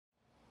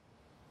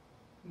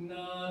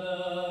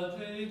Nada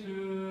te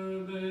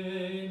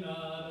turbe,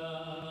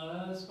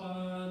 nada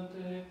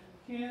espante,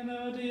 quien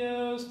a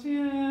Dios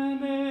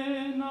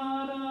tiene,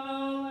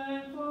 nada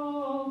le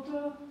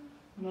falta.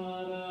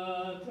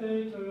 Nada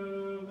te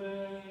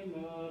turbe,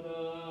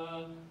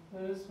 nada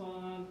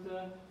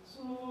espanta,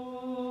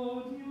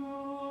 so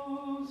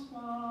Dios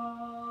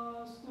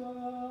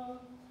basta.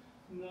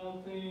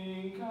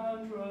 Nothing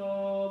can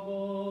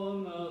trouble,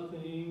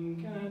 nothing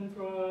can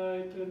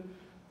frighten.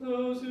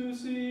 Those who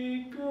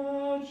seek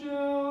God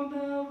shall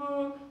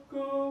never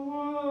go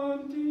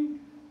wanting.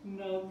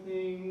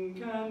 Nothing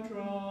can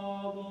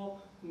trouble,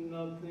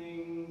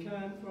 nothing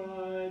can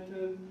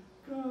frighten.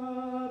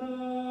 God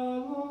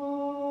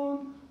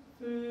alone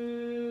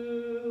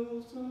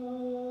fills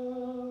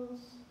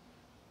us.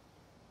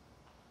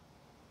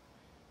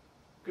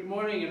 Good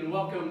morning and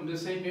welcome to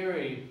St.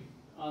 Mary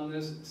on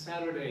this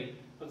Saturday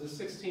of the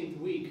 16th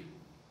week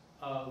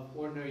of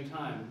Ordinary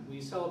Time. We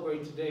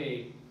celebrate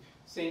today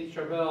Saint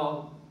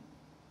Charbel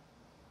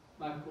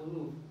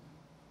McCray,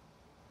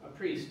 a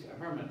priest, a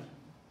hermit,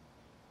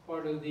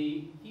 part of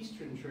the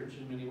Eastern Church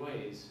in many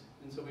ways.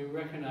 And so we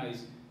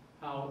recognize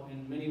how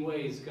in many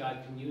ways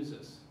God can use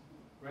us,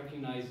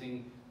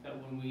 recognizing that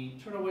when we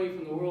turn away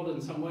from the world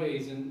in some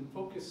ways and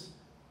focus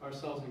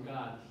ourselves on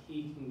God,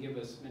 He can give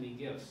us many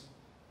gifts.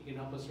 He can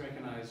help us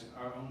recognize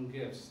our own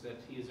gifts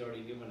that He has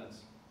already given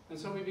us. And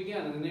so we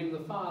begin in the name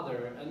of the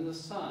Father, and the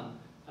Son,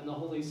 and the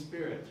Holy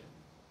Spirit.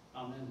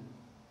 Amen.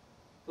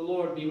 The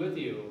Lord be with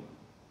you,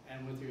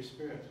 and with your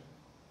spirit.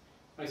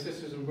 My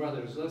sisters and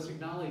brothers, let's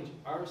acknowledge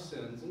our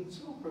sins and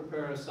so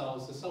prepare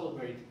ourselves to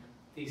celebrate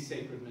these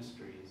sacred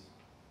mysteries.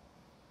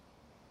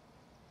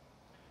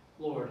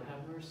 Lord,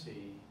 have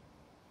mercy.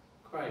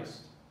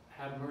 Christ,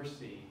 have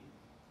mercy.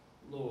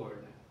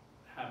 Lord,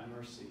 have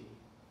mercy.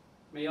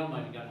 May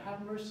Almighty God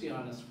have mercy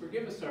on us,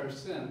 forgive us our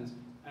sins,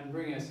 and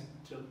bring us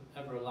to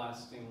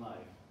everlasting life.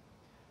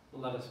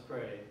 Let us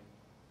pray.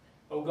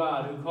 O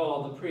God, who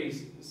called the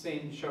priest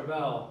Saint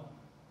Charbel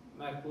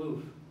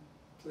McCray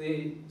to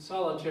the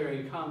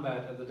solitary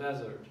combat of the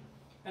desert,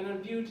 and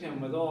imbued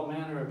him with all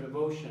manner of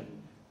devotion,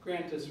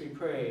 grant us, we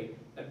pray,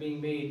 that being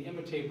made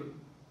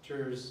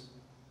imitators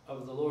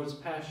of the Lord's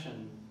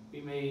passion, we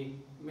may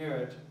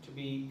merit to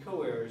be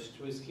co-heirs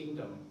to his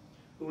kingdom,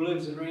 who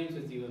lives and reigns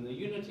with you in the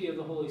unity of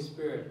the Holy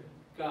Spirit,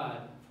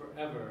 God,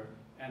 forever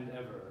and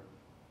ever.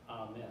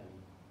 Amen.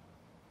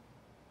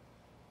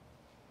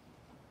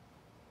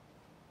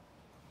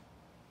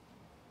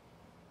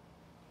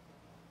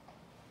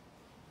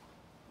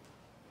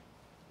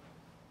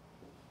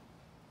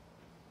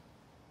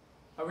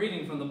 A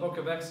reading from the book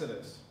of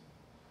Exodus.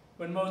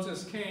 When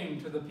Moses came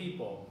to the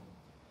people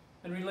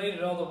and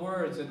related all the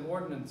words and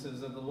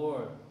ordinances of the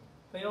Lord,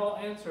 they all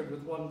answered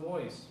with one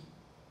voice,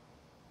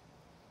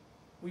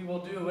 "We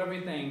will do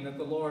everything that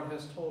the Lord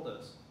has told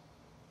us."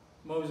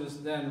 Moses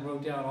then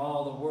wrote down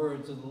all the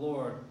words of the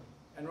Lord,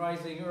 and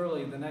rising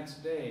early the next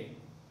day,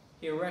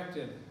 he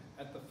erected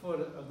at the foot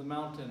of the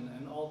mountain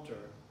an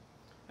altar,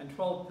 and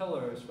 12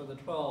 pillars for the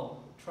 12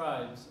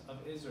 tribes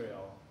of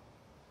Israel.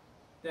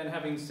 Then,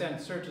 having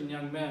sent certain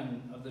young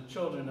men of the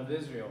children of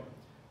Israel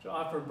to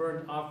offer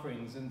burnt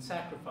offerings and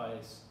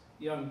sacrifice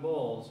young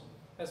bulls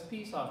as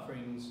peace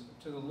offerings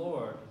to the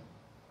Lord,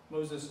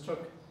 Moses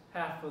took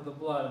half of the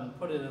blood and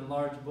put it in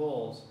large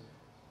bowls.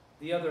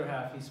 The other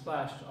half he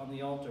splashed on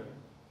the altar.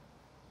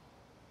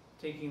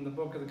 Taking the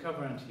book of the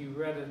covenant, he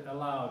read it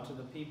aloud to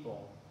the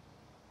people,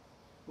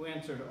 who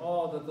answered,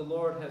 "All that the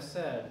Lord has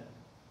said,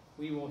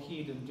 we will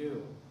heed and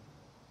do."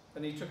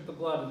 Then he took the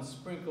blood and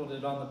sprinkled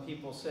it on the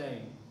people,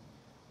 saying,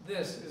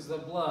 "This is the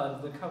blood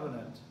of the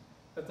covenant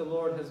that the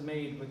Lord has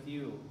made with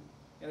you,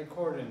 in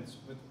accordance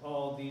with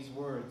all these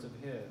words of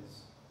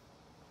his."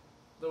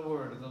 The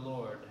word of the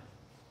Lord.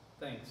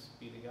 Thanks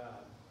be to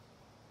God.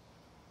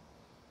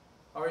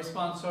 Our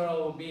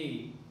responsorial will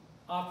be,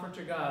 offer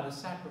to God a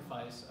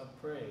sacrifice of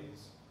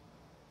praise.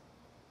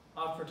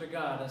 Offer to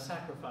God a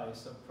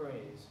sacrifice of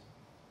praise.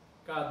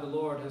 God the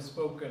Lord has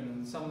spoken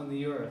and summoned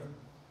the earth,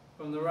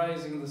 from the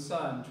rising of the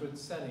sun to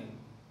its setting.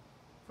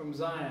 From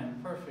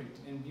Zion, perfect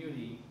in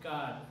beauty,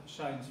 God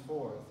shines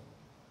forth.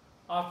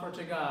 Offer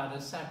to God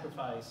a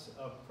sacrifice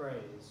of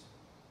praise.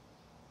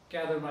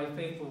 Gather my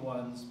faithful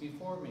ones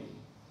before me,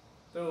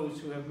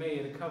 those who have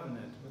made a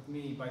covenant with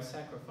me by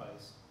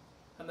sacrifice,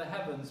 and the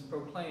heavens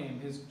proclaim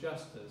his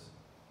justice,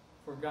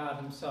 for God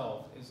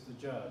himself is the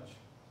judge.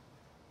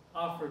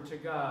 Offer to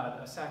God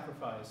a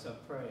sacrifice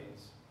of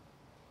praise.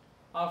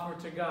 Offer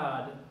to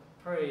God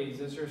praise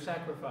as your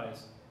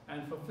sacrifice,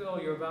 and fulfill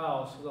your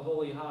vows to the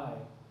Holy High,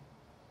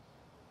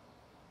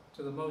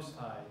 to the Most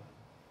High.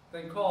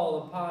 Then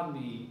call upon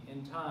me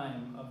in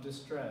time of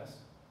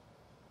distress.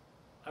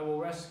 I will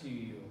rescue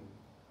you,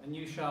 and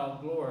you shall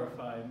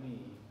glorify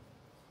me.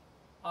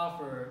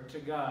 Offer to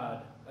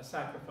God a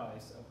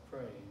sacrifice of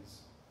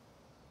praise.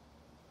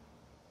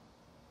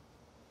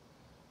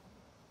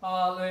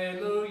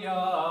 Alleluia,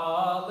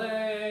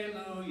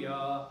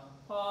 alleluia,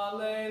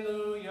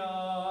 alleluia,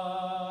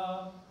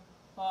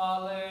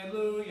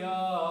 alleluia,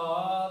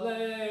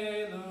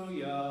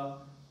 alleluia,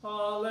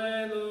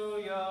 alleluia.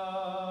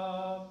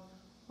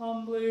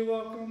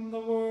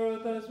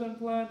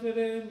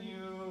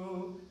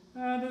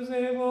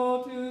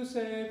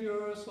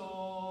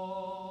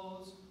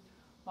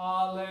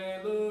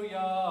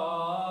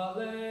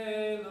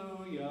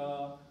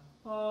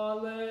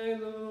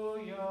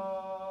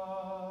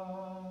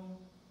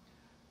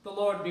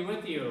 Lord be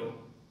with you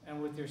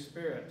and with your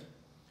spirit.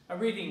 A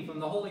reading from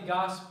the Holy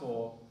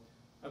Gospel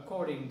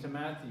according to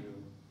Matthew.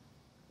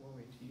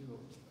 Glory to you, O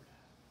Lord.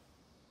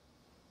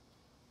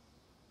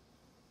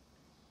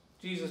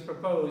 Jesus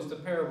proposed a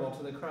parable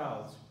to the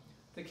crowds.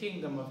 The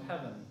kingdom of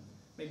heaven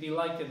may be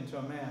likened to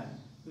a man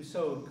who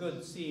sowed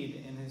good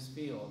seed in his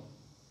field.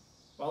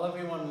 While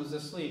everyone was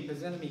asleep,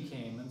 his enemy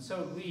came and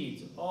sowed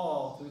weeds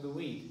all through the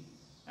wheat,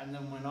 and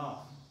then went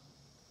off.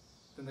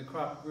 Then the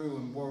crop grew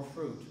and bore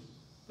fruit.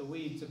 The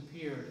weeds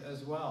appeared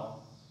as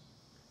well.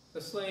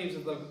 The slaves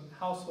of the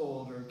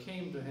householder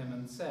came to him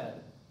and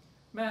said,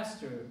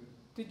 "Master,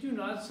 did you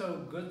not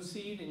sow good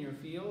seed in your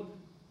field?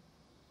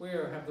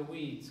 Where have the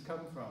weeds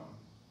come from?"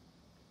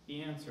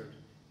 He answered,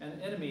 "An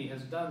enemy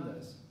has done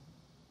this."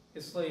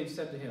 His slaves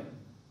said to him,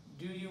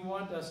 "Do you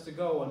want us to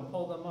go and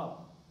pull them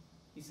up?"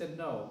 He said,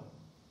 "No.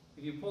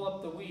 If you pull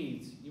up the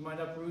weeds, you might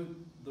uproot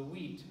the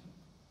wheat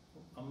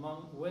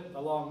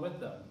along with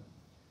them.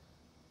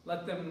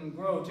 Let them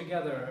grow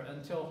together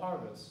until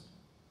harvest.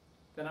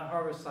 Then at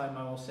harvest time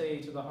I will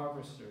say to the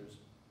harvesters,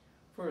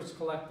 'First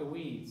collect the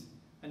weeds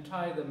and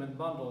tie them in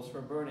bundles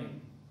for burning,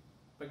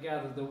 but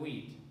gather the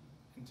wheat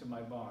into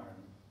my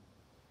barn.'"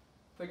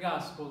 The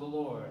Gospel of the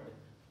Lord.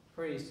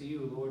 Praise to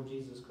you, Lord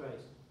Jesus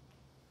Christ.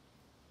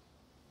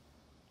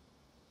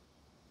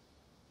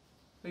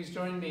 Please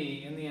join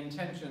me in the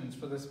intentions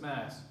for this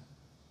Mass.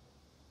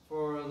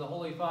 For the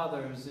Holy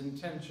Father's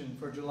intention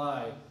for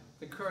July,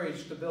 the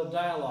courage to build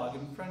dialogue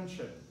and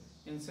friendship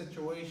in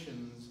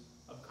situations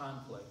of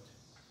conflict.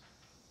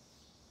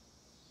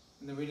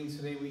 In the readings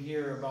today we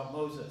hear about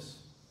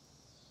Moses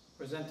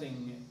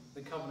presenting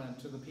the covenant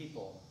to the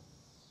people.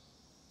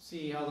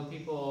 See how the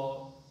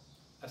people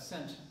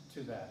assent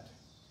to that,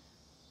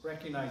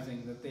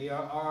 recognizing that they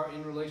are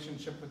in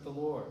relationship with the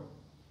Lord,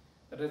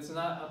 that it's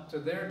not up to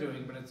their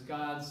doing, but it's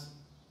God's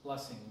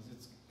blessings,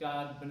 it's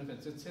God's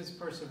benefits, it's his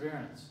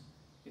perseverance,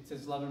 it's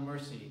his love and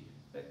mercy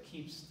that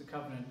keeps the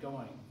covenant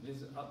going. It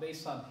is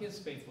based on his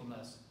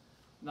faithfulness,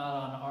 not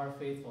on our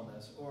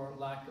faithfulness or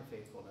lack of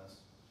faithfulness.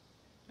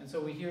 And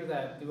so we hear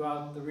that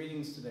throughout the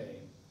readings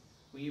today.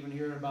 We even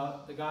hear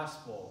about the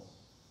gospel,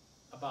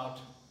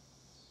 about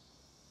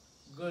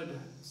good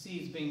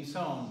seeds being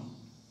sown,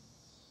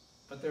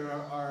 but there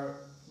are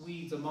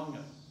weeds among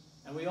it.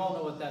 And we all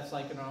know what that's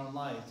like in our own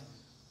lives.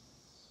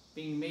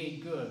 Being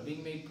made good,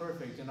 being made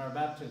perfect in our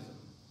baptism,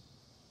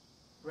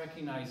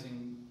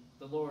 recognizing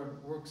the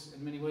Lord works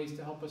in many ways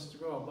to help us to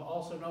grow, but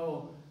also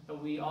know that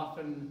we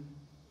often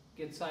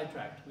get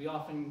sidetracked. We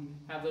often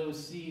have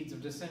those seeds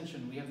of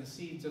dissension. We have the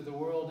seeds of the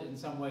world in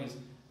some ways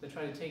that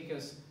try to take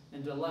us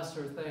into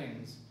lesser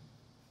things,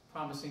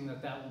 promising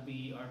that that will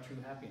be our true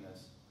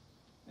happiness.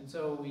 And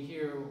so we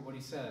hear what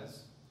he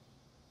says,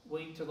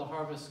 "Wait till the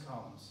harvest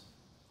comes,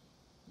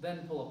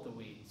 then pull up the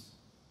weeds,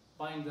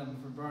 bind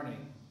them for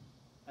burning,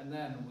 and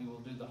then we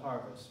will do the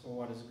harvest for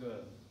what is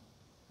good."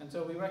 And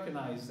so we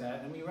recognize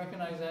that, and we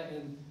recognize that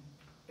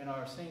in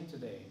our saint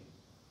today,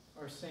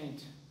 our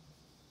Saint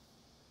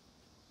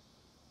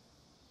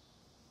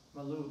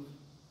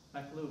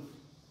Macluf.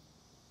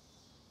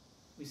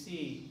 We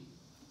see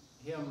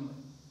him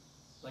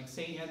like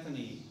Saint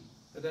Anthony,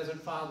 the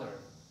Desert Father.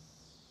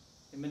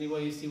 In many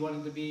ways, he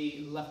wanted to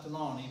be left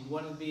alone. He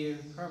wanted to be a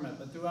hermit,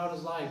 but throughout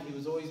his life, he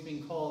was always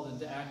being called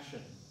into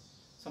action,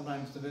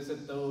 sometimes to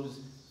visit those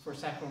for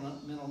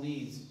sacramental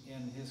needs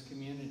in his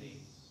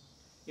community.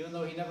 Even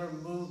though he never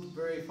moved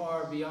very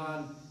far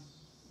beyond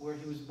where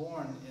he was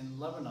born in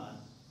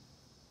Lebanon,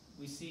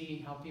 we see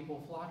how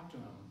people flocked to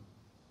him.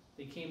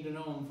 They came to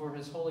know him for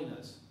his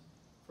holiness,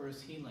 for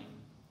his healing,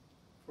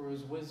 for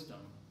his wisdom.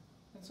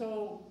 And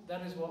so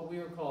that is what we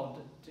are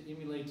called to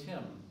emulate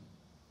him,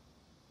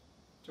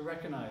 to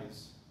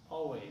recognize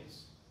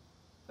always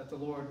that the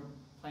Lord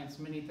plants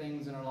many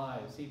things in our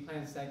lives. He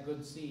plants that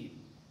good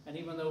seed. And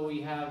even though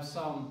we have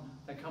some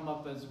that come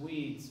up as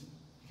weeds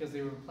because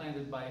they were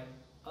planted by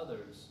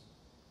others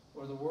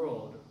or the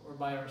world or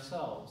by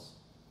ourselves,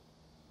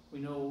 we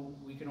know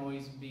we can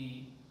always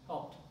be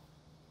helped,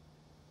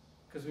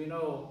 because we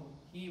know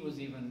he was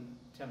even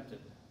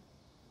tempted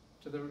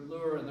to the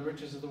lure and the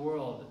riches of the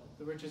world,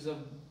 the riches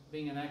of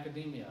being in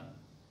academia,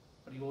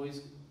 but he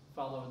always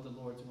followed the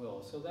Lord's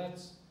will. So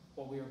that's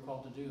what we are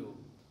called to do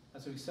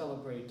as we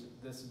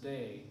celebrate this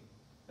day,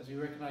 as we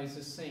recognize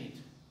this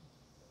saint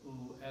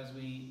who, as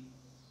we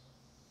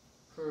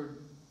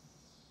heard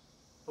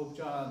Pope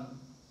John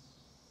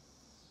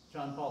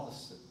Paul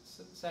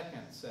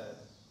II said,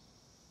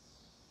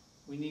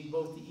 we need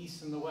both the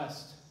East and the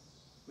West.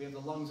 We have the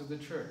lungs of the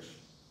church,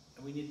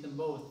 and we need them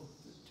both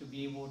to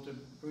be able to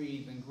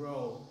breathe and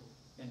grow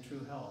in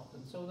true health.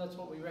 And so that's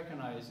what we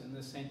recognize in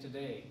this saint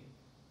today,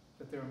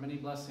 that there are many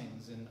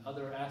blessings in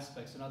other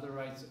aspects and other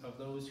rights of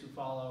those who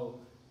follow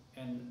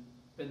and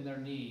bend their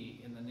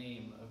knee in the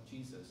name of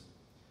Jesus.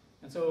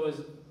 And so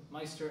as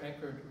Meister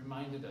Eckhart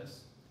reminded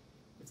us,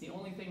 if the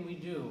only thing we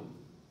do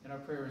in our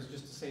prayer is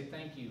just to say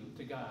thank you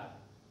to God,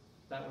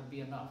 that would be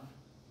enough.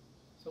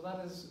 So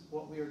that is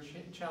what we are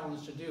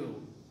challenged to do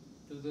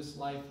through this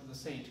life of the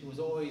saint, who was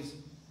always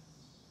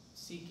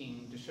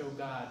seeking to show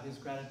God his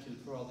gratitude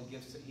for all the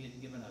gifts that he had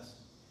given us.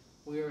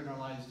 Where in our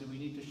lives do we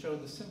need to show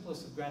the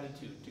simplest of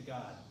gratitude to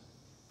God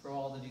for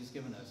all that he's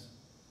given us?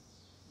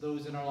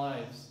 Those in our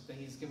lives that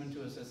he's given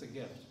to us as a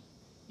gift.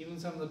 Even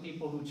some of the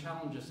people who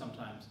challenge us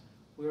sometimes,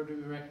 where do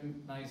we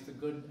recognize the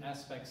good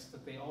aspects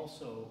that they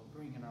also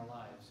bring in our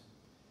lives?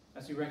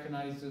 As we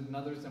recognize it in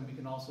others, then we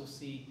can also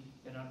see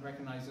and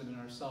recognize it in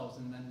ourselves,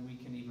 and then we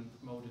can even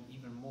promote it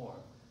even more.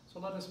 So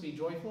let us be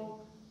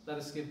joyful. Let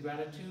us give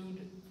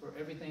gratitude for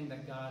everything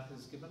that God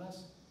has given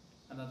us,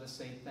 and let us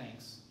say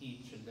thanks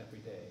each and every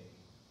day.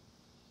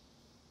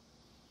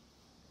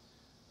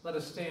 Let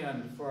us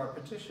stand for our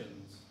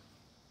petitions.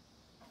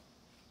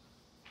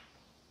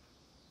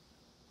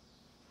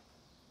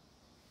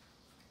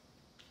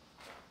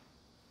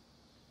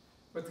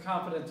 With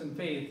confidence and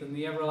faith in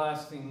the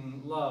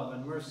everlasting love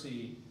and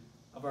mercy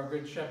of our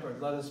Good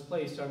Shepherd, let us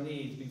place our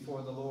needs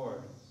before the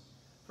Lord.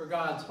 For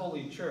God's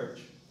holy church,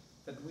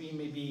 that we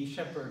may be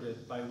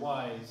shepherded by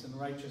wise and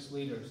righteous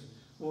leaders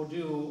who will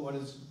do what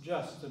is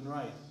just and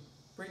right,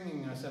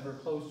 bringing us ever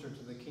closer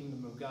to the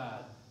kingdom of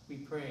God, we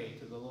pray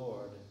to the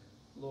Lord.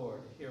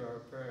 Lord, hear our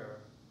prayer.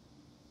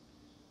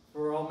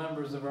 For all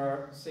members of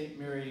our St.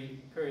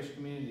 Mary Parish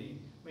community,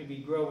 may we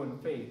grow in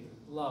faith,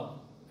 love,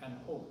 and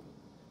hope.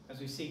 As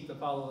we seek to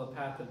follow the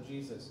path of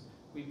Jesus,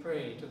 we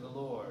pray to the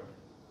Lord.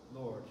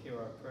 Lord, hear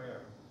our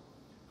prayer.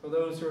 For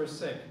those who are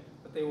sick,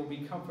 that they will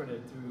be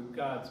comforted through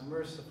God's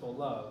merciful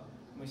love,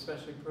 and we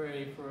especially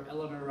pray for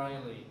Eleanor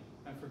Riley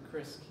and for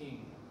Chris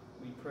King.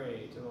 We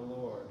pray to the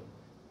Lord.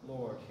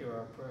 Lord, hear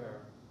our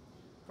prayer.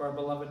 For our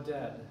beloved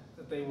dead,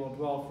 that they will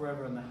dwell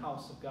forever in the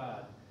house of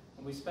God,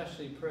 and we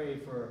especially pray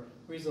for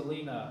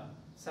Rizalina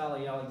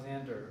Sally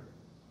Alexander,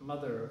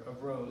 mother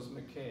of Rose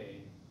McCray.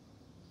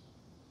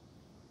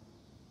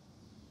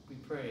 We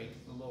pray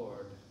to the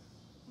Lord.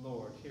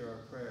 Lord, hear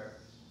our prayer.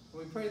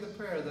 And we pray the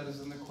prayer that is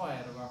in the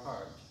quiet of our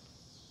heart.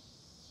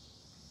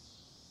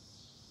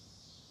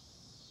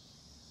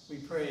 We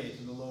pray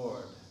to the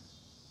Lord.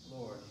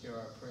 Lord, hear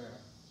our prayer.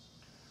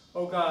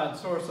 O God,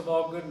 source of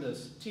all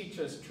goodness, teach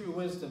us true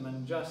wisdom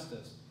and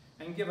justice,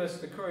 and give us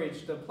the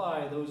courage to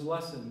apply those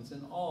lessons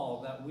in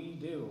all that we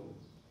do.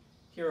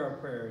 Hear our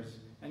prayers,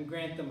 and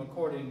grant them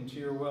according to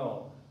your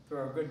will, through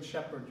our Good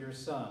Shepherd, your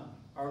Son,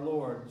 our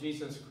Lord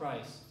Jesus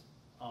Christ.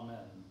 Amen.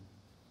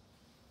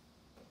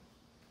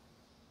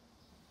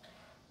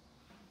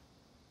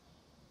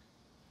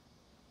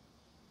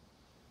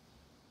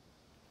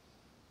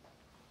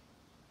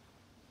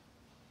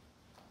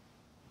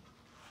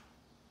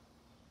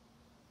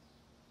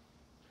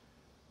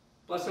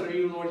 Blessed are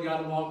you, Lord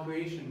God of all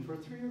creation, for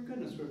through your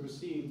goodness we have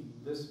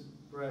received this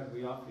bread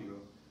we offer you.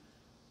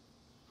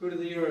 Fruit of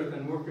the earth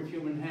and work of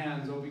human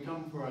hands, O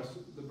become for us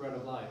the bread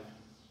of life.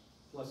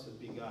 Blessed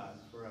be God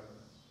forever.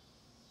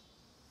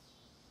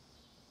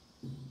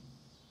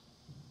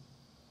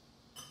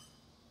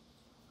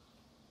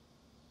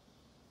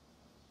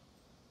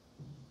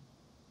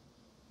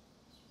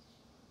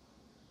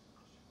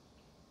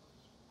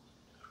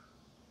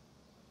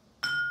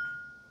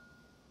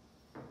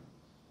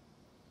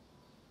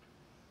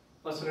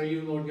 Blessed are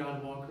you, Lord God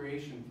of all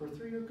creation, for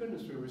through your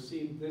goodness we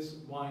receive this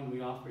wine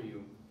we offer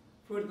you.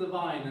 Fruit of the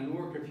vine and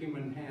work of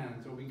human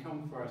hands will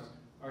become for us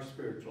our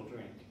spiritual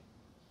drink.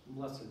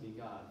 Blessed be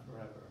God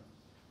forever.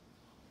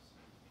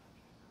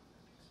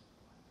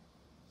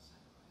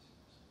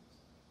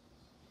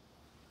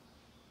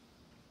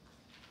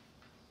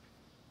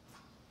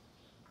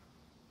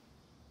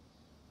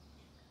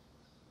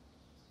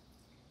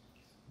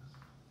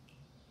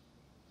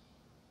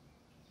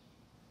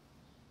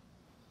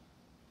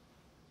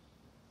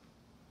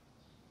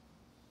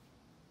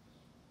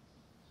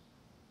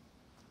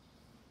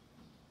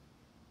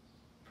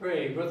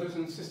 Pray, brothers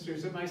and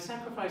sisters, that my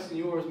sacrifice and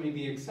yours may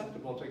be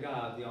acceptable to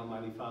God, the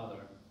Almighty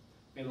Father.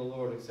 May the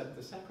Lord accept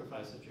the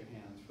sacrifice at your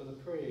hands for the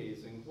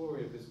praise and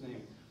glory of his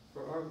name,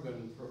 for our good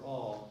and for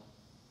all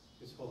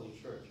his holy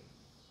church.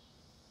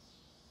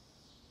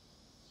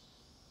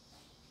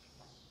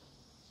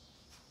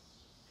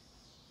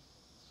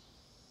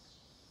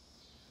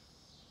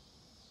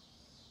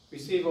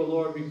 Receive, O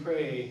Lord, we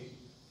pray,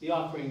 the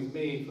offerings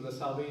made for the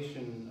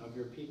salvation of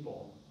your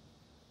people,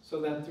 so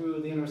that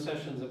through the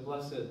intercessions of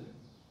blessed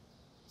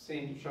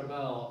Saint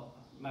Charbel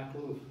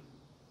Maclouf,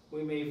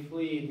 we may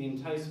flee the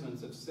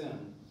enticements of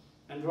sin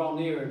and draw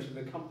near to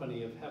the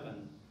company of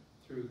heaven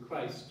through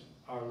Christ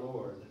our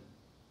Lord.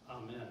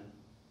 Amen.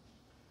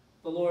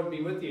 The Lord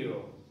be with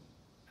you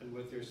and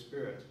with your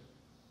spirit.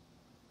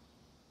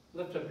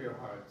 Lift up your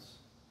hearts.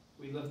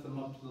 We lift them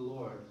up to the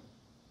Lord.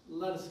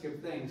 Let us give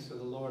thanks to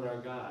the Lord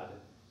our God.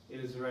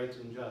 It is right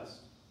and just.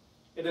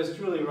 It is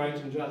truly right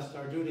and just,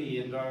 our duty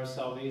and our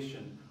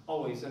salvation,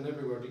 always and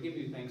everywhere, to give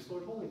you thanks,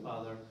 Lord, Holy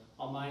Father,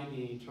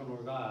 Almighty, eternal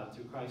God,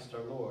 through Christ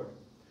our Lord.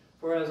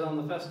 For as on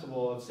the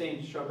festival of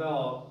Saint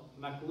Charbel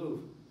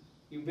Maclouf,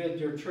 you bid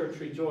your church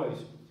rejoice,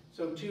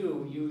 so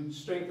too you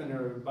strengthen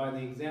her by the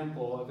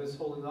example of his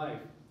holy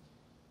life.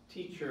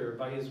 Teach her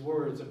by his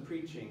words of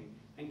preaching,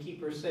 and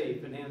keep her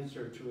safe in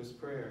answer to his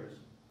prayers.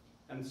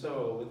 And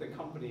so, with the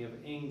company of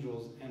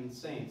angels and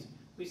saints,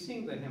 we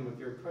sing the hymn of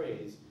your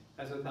praise,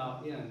 as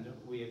without end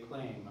we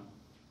acclaim.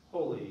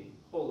 Holy,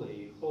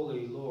 holy,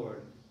 holy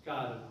Lord,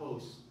 God of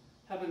hosts,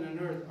 heaven and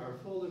earth are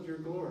full of your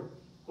glory.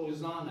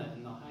 Hosanna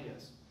in the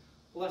highest.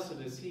 Blessed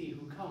is he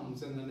who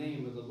comes in the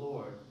name of the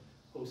Lord.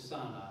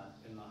 Hosanna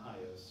in the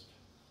highest.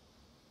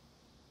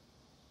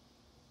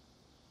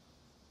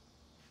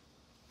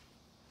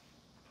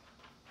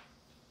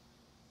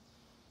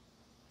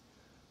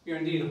 You are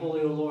indeed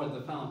holy, O Lord,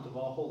 the fount of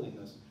all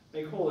holiness.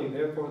 Make holy,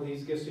 therefore,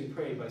 these gifts, we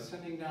pray, by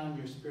sending down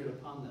your Spirit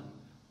upon them,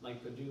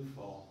 like the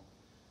dewfall,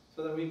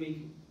 so that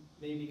may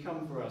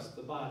become for us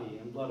the body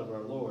and blood of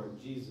our Lord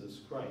Jesus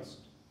Christ.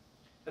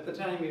 At the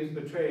time he was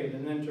betrayed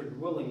and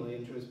entered willingly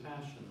into his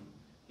passion,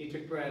 he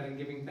took bread and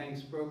giving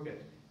thanks broke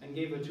it, and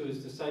gave it to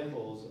his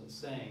disciples,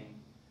 saying,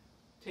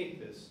 Take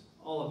this,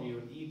 all of you,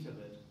 and eat of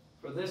it,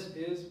 for this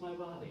is my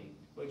body,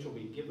 which will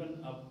be given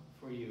up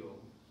for you.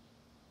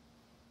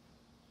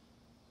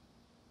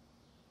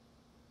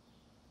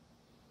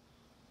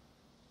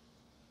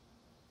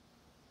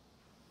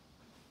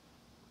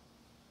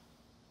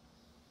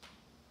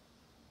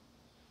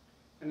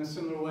 In a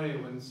similar way,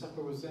 when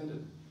supper was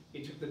ended,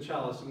 he took the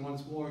chalice, and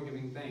once more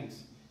giving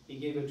thanks, he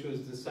gave it to his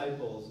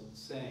disciples,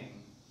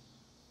 saying,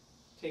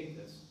 Take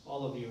this,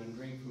 all of you, and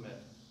drink from it,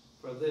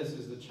 for this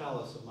is the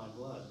chalice of my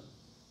blood,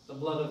 the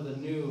blood of the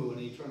new and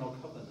eternal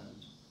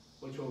covenant,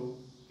 which will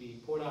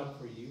be poured out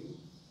for you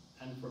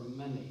and for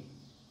many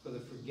for the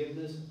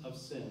forgiveness of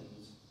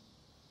sins.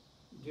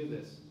 Do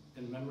this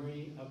in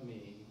memory of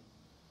me.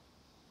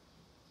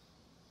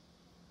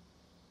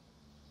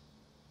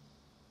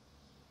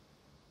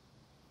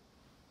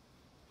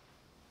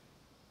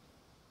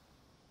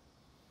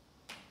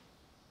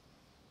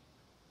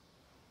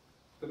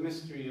 The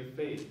mystery of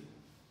faith.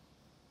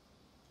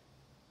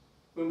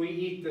 When we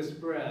eat this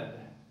bread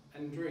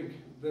and drink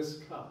this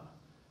cup,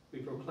 we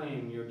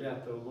proclaim your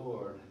death, O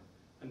Lord,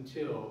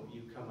 until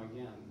you come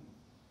again.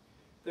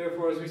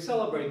 Therefore, as we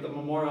celebrate the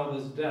memorial of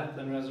his death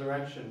and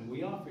resurrection,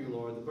 we offer you,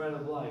 Lord, the bread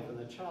of life and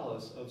the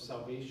chalice of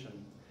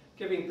salvation,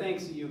 giving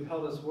thanks that you have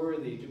held us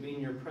worthy to be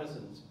in your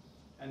presence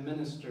and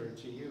minister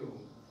to you.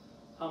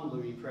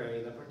 Humbly we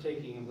pray that,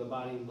 partaking of the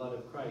body and blood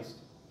of Christ,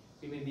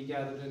 we may be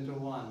gathered into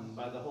one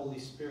by the Holy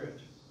Spirit.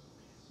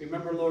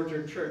 Remember, Lord,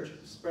 your church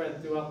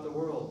spread throughout the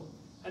world,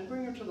 and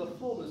bring her to the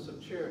fullness of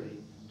charity,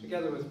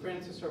 together with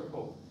Francis our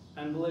Pope,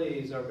 and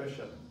Blaise our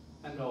Bishop,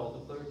 and all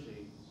the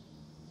clergy.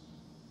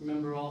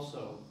 Remember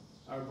also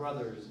our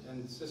brothers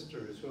and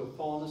sisters who have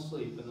fallen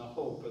asleep in the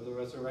hope of the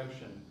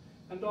resurrection,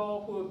 and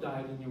all who have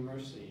died in your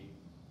mercy.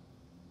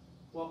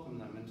 Welcome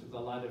them into the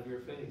light of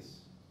your face.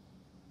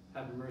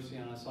 Have mercy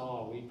on us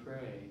all, we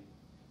pray.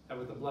 That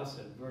with the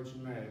Blessed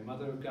Virgin Mary,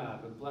 Mother of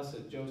God, with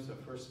blessed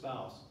Joseph, her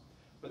spouse,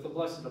 with the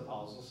blessed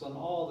apostles and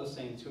all the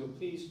saints who have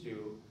pleased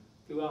you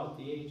throughout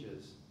the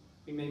ages,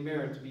 we may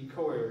merit to be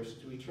co-heirs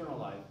to eternal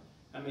life,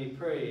 and may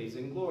praise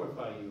and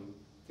glorify you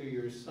through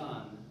your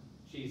Son,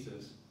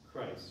 Jesus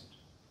Christ.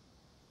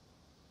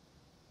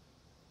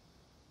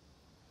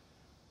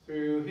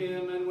 Through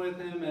him and with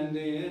him and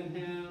in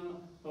him,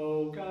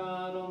 O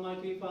God,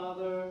 Almighty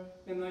Father,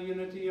 in the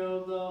unity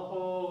of the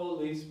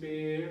Holy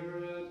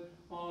Spirit,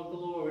 all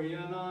glory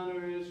and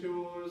honor is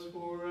yours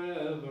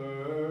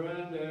forever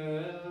and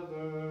ever.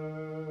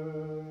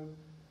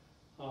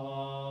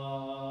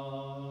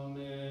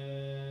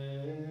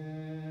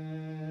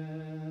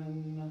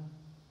 Amen.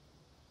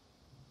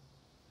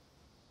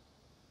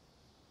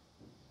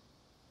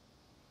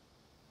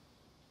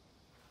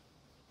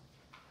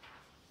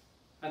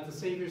 At the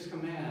Savior's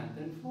command,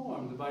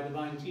 informed by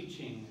divine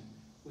teaching,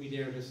 we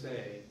dare to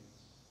say,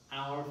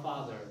 Our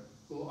Father,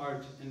 who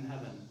art in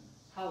heaven,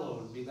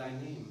 hallowed be thy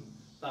name.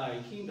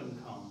 Thy kingdom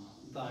come,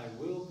 thy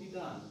will be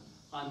done,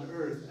 on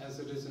earth as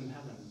it is in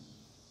heaven.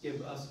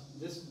 Give us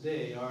this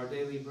day our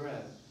daily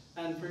bread,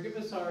 and forgive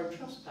us our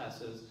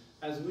trespasses,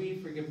 as we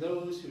forgive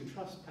those who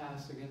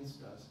trespass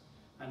against us.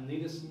 And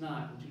lead us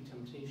not into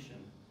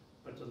temptation,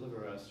 but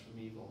deliver us from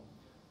evil.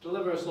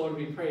 Deliver us, Lord,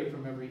 we pray,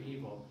 from every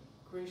evil.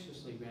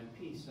 Graciously grant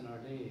peace in our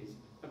days,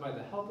 that by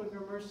the help of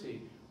your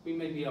mercy we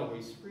may be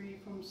always free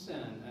from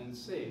sin and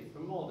safe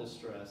from all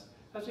distress,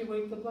 as we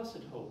wait the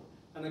blessed hope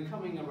and the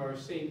coming of our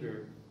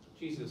Savior,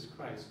 Jesus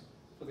Christ.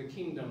 For the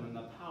kingdom and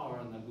the power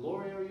and the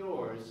glory are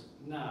yours,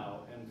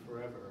 now and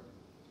forever.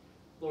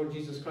 Lord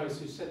Jesus Christ,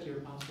 who said to your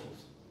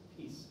apostles,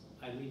 Peace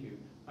I leave you,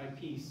 my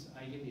peace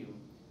I give you.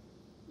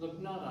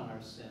 Look not on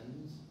our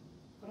sins,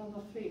 but on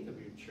the faith of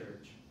your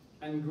church,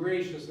 and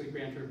graciously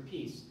grant her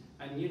peace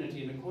and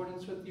unity in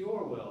accordance with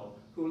your will,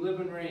 who live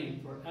and reign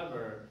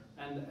forever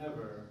and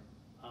ever.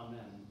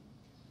 Amen.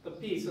 The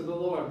peace of the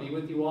Lord be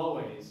with you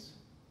always,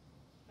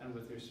 and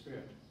with your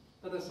spirit.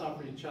 Let us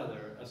offer each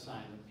other a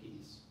sign of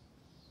peace.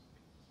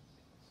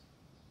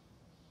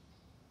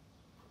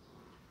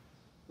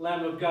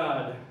 Lamb of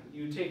God,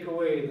 you take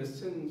away the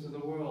sins of the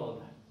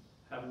world,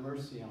 have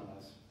mercy on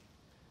us.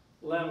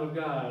 Lamb of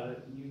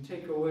God, you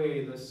take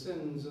away the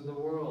sins of the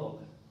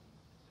world,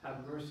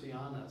 have mercy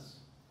on us.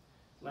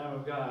 Lamb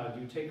of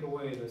God, you take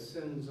away the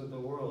sins of the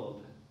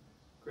world,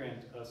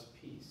 grant us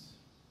peace.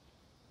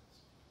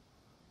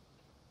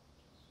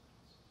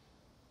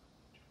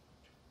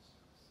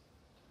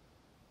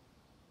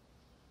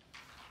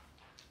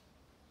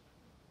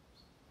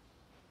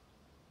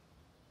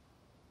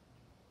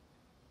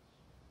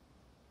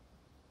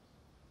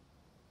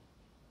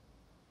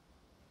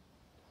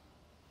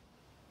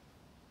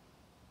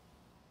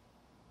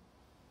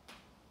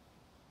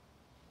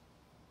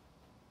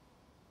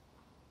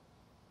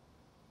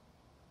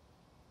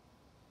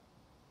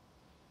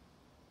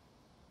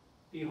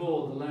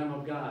 Behold the Lamb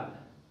of God.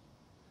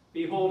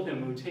 Behold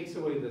him who takes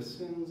away the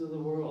sins of the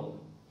world.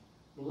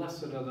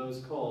 Blessed are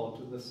those called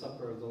to the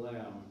supper of the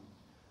Lamb.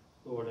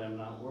 Lord, I am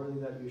not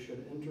worthy that you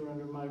should enter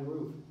under my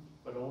roof,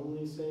 but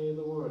only say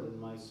the word, and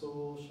my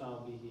soul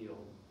shall be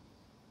healed.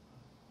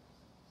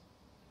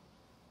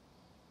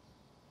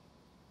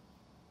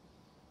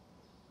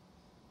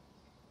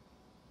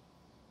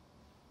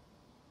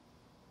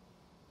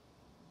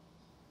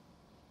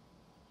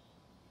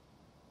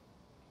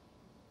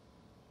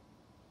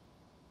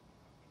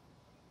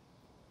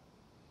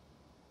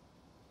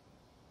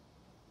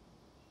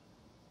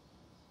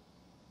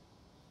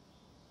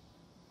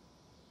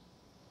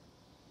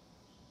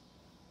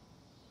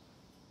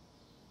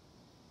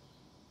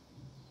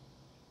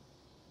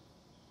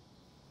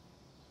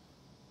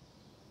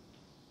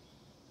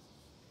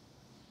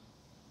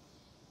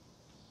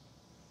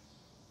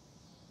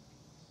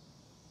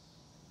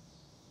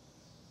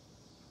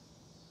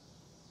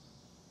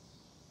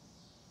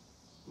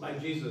 My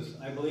Jesus,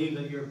 I believe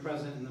that you are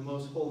present in the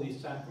most holy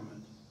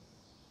sacrament.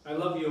 I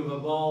love you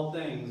above all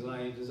things, and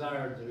I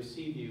desire to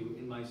receive you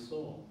in my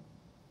soul.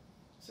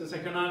 Since I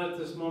cannot at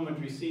this moment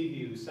receive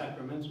you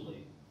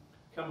sacramentally,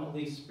 come at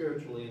least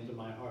spiritually into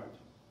my heart.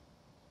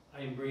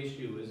 I embrace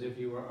you as if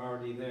you were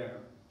already there,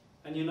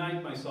 and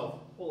unite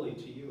myself wholly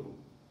to you.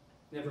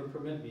 Never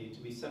permit me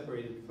to be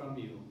separated from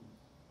you.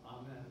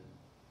 Amen.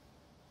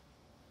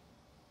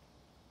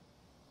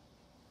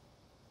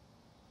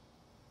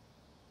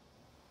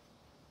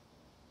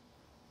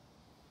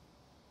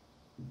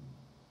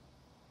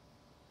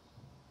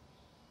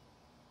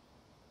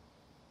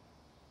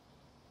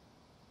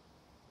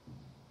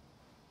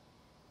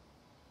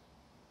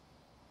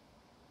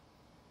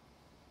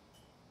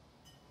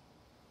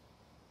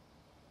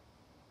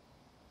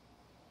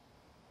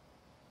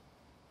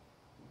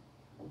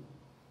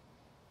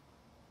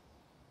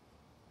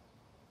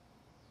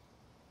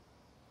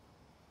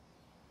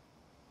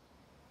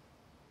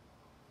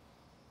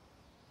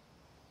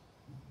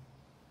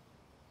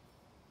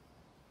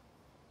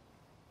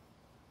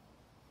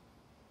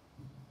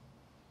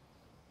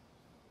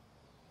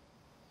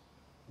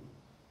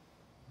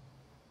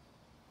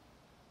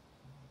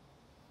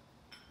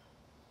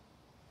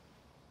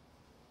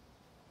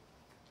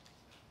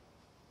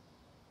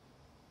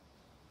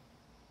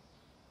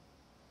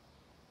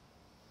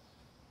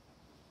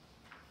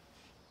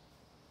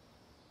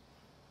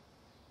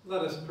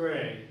 Let us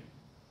pray.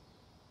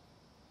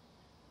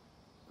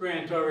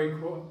 Grant our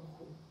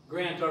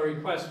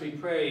request, we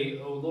pray,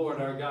 O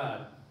Lord our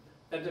God,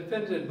 that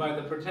defended by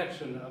the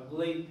protection of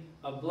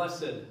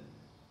blessed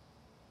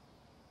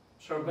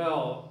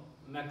Charbel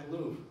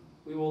McLoof,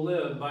 we will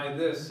live by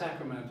this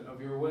sacrament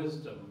of your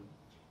wisdom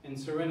in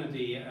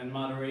serenity and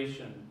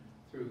moderation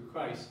through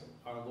Christ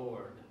our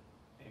Lord.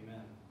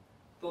 Amen.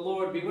 The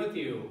Lord be with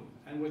you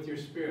and with your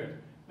spirit.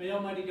 May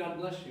Almighty God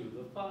bless you,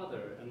 the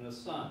Father and the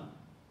Son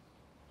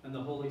and the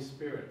Holy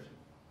Spirit.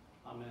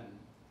 Amen.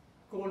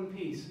 Go in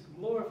peace,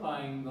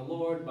 glorifying the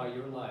Lord by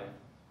your life.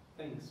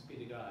 Thanks be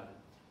to God.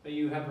 May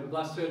you have a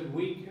blessed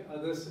week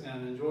of this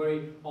and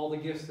enjoy all the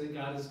gifts that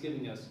God is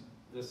giving us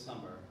this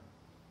summer.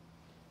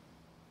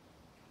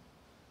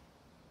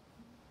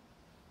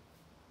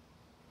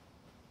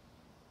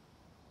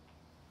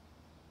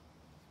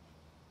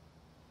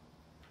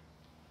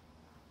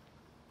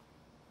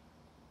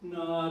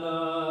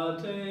 Nada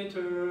te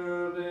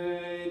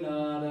turbe,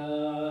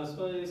 nada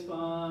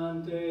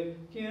espante,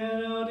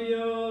 quien a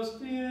Dios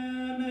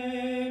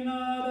tiene,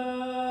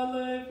 nada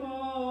le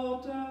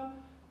falta,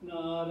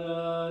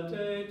 nada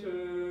te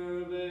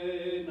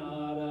turbe,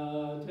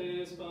 nada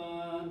te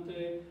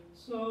espante,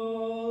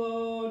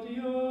 solo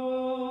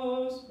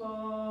Dios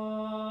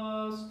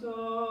basta.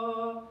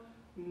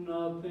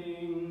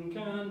 Nothing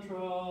can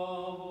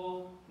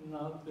trouble,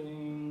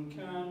 nothing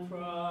can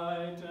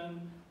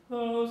frighten,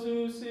 those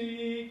who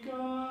seek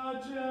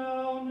God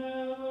shall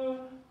never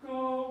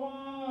go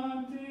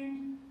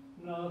wanting.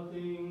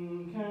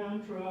 Nothing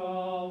can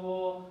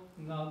trouble,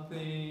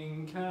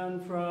 nothing can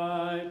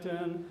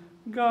frighten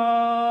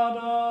God.